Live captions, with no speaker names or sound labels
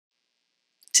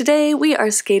Today we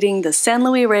are skating the San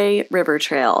Luis Rey River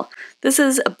Trail. This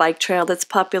is a bike trail that's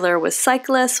popular with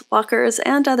cyclists, walkers,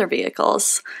 and other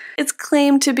vehicles. It's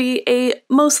claimed to be a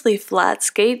mostly flat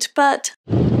skate, but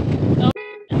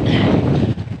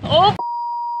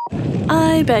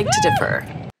I beg to differ.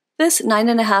 This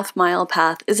 9.5-mile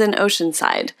path is in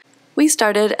Oceanside. We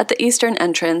started at the eastern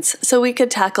entrance so we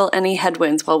could tackle any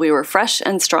headwinds while we were fresh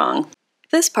and strong.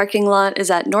 This parking lot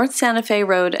is at North Santa Fe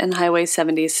Road and Highway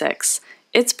 76.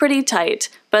 It's pretty tight,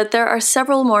 but there are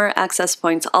several more access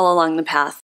points all along the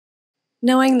path.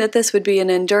 Knowing that this would be an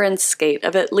endurance skate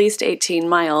of at least 18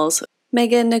 miles,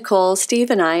 Megan, Nicole, Steve,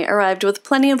 and I arrived with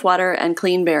plenty of water and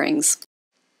clean bearings.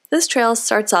 This trail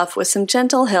starts off with some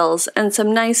gentle hills and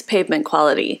some nice pavement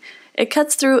quality. It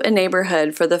cuts through a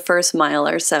neighborhood for the first mile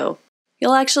or so.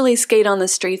 You'll actually skate on the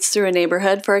streets through a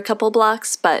neighborhood for a couple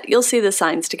blocks, but you'll see the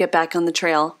signs to get back on the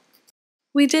trail.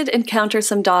 We did encounter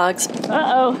some dogs.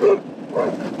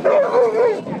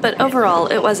 But overall,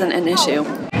 it wasn't an issue.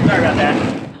 Sorry about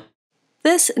that.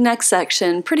 This next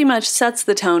section pretty much sets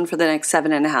the tone for the next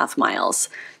 7.5 miles.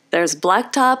 There's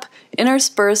blacktop,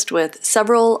 interspersed with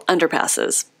several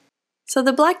underpasses. So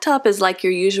the blacktop is like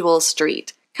your usual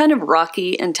street, kind of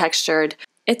rocky and textured.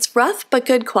 It's rough but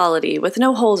good quality, with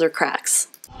no holes or cracks.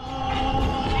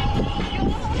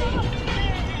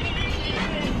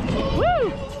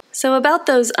 So about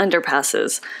those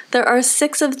underpasses, there are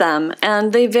 6 of them,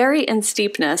 and they vary in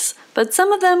steepness, but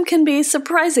some of them can be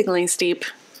surprisingly steep.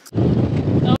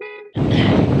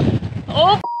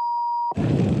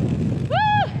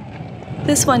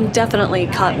 This one definitely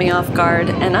caught me off guard,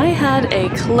 and I had a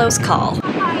close call.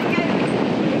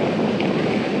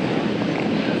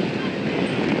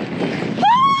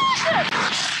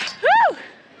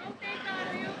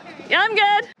 Yeah, I'm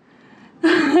good.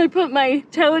 I put my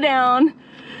toe down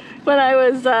when I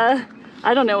was,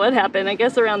 I don't know what happened, I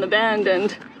guess around the bend,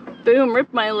 and boom,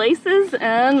 ripped my laces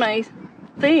and my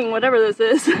thing, whatever this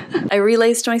is. I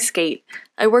relaced my skate.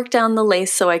 I worked down the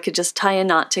lace so I could just tie a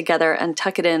knot together and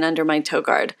tuck it in under my toe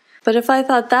guard. But if I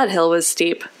thought that hill was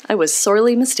steep, I was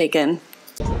sorely mistaken.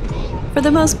 For the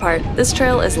most part, this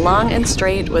trail is long and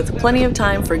straight with plenty of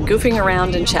time for goofing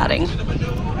around and chatting.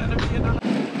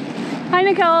 Hi,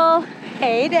 Nicole.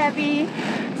 Hey, Debbie.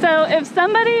 So if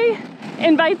somebody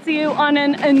invites you on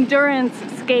an endurance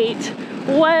skate,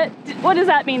 what does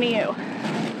that mean to you?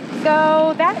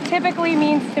 So that typically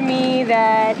means to me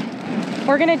that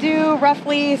we're gonna do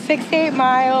roughly 6 to 8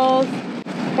 miles.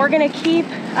 We're gonna keep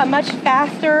a much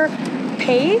faster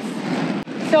pace.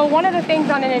 So one of the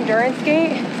things on an endurance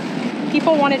skate,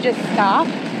 people wanna just stop,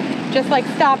 just like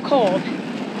stop cold.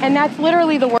 And that's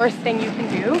literally the worst thing you can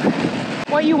do.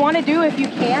 What you wanna do if you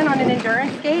can on an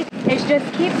endurance skate is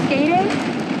just keep skating.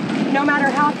 No matter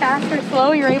how fast or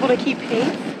slow, you're able to keep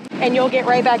pace, and you'll get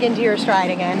right back into your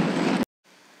stride again.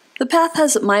 The path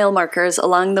has mile markers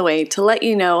along the way to let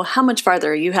you know how much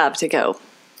farther you have to go.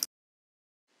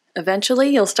 Eventually,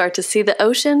 you'll start to see the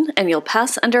ocean, and you'll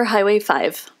pass under Highway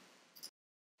 5.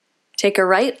 Take a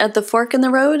right at the fork in the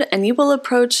road, and you will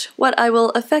approach what I will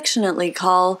affectionately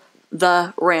call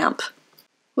the ramp.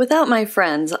 Without my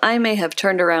friends, I may have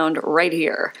turned around right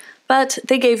here. But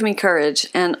they gave me courage,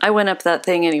 and I went up that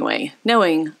thing anyway,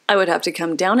 knowing I would have to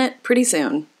come down it pretty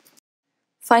soon.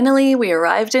 Finally, we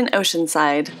arrived in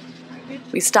Oceanside.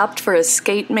 We stopped for a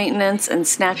skate maintenance and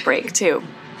snack break, too.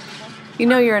 You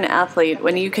know you're an athlete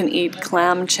when you can eat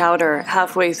clam chowder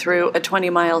halfway through a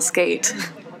 20-mile skate.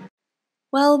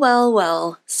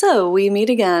 Well, so we meet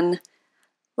again.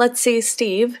 Let's see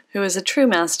Steve, who is a true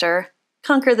master,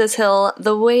 conquer this hill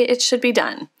the way it should be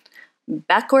done.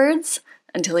 Backwards,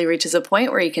 until he reaches a point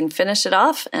where he can finish it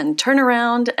off and turn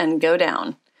around and go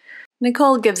down.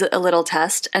 Nicole gives it a little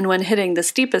test, and when hitting the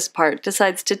steepest part,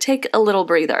 decides to take a little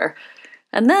breather.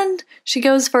 And then she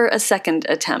goes for a second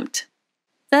attempt.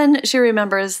 Then she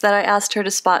remembers that I asked her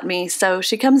to spot me, so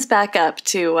she comes back up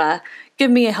to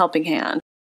give me a helping hand.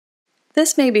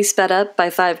 This may be sped up by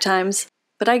 5 times,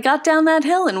 but I got down that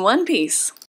hill in one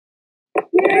piece.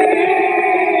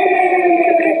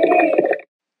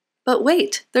 But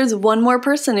wait, there's one more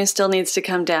person who still needs to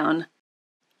come down.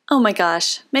 Oh my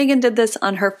gosh, Megan did this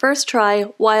on her first try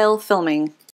while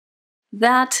filming.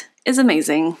 That is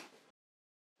amazing.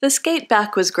 The skate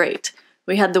back was great.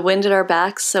 We had the wind at our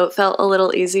backs, so it felt a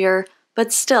little easier,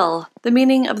 but still, the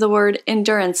meaning of the word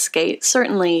endurance skate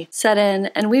certainly set in,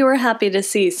 and we were happy to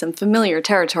see some familiar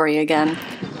territory again.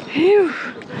 Phew!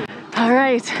 All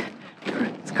right,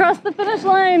 let's cross the finish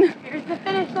line. Here's the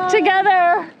finish line.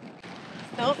 Together.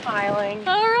 Still smiling.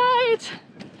 All right,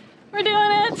 we're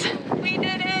doing it. We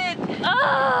did it.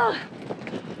 Oh!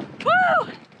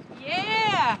 Woo!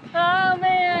 Yeah. Oh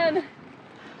man.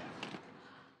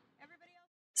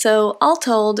 So all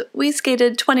told, we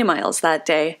skated 20 miles that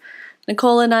day.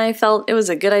 Nicole and I felt it was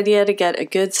a good idea to get a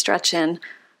good stretch in.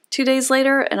 2 days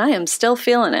later, and I am still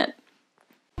feeling it.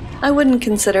 I wouldn't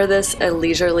consider this a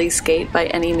leisurely skate by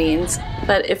any means,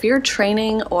 but if you're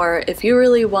training or if you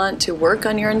really want to work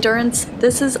on your endurance,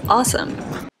 this is awesome.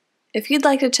 If you'd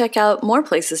like to check out more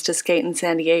places to skate in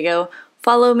San Diego,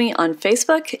 follow me on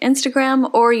Facebook, Instagram,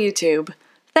 or YouTube.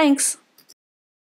 Thanks!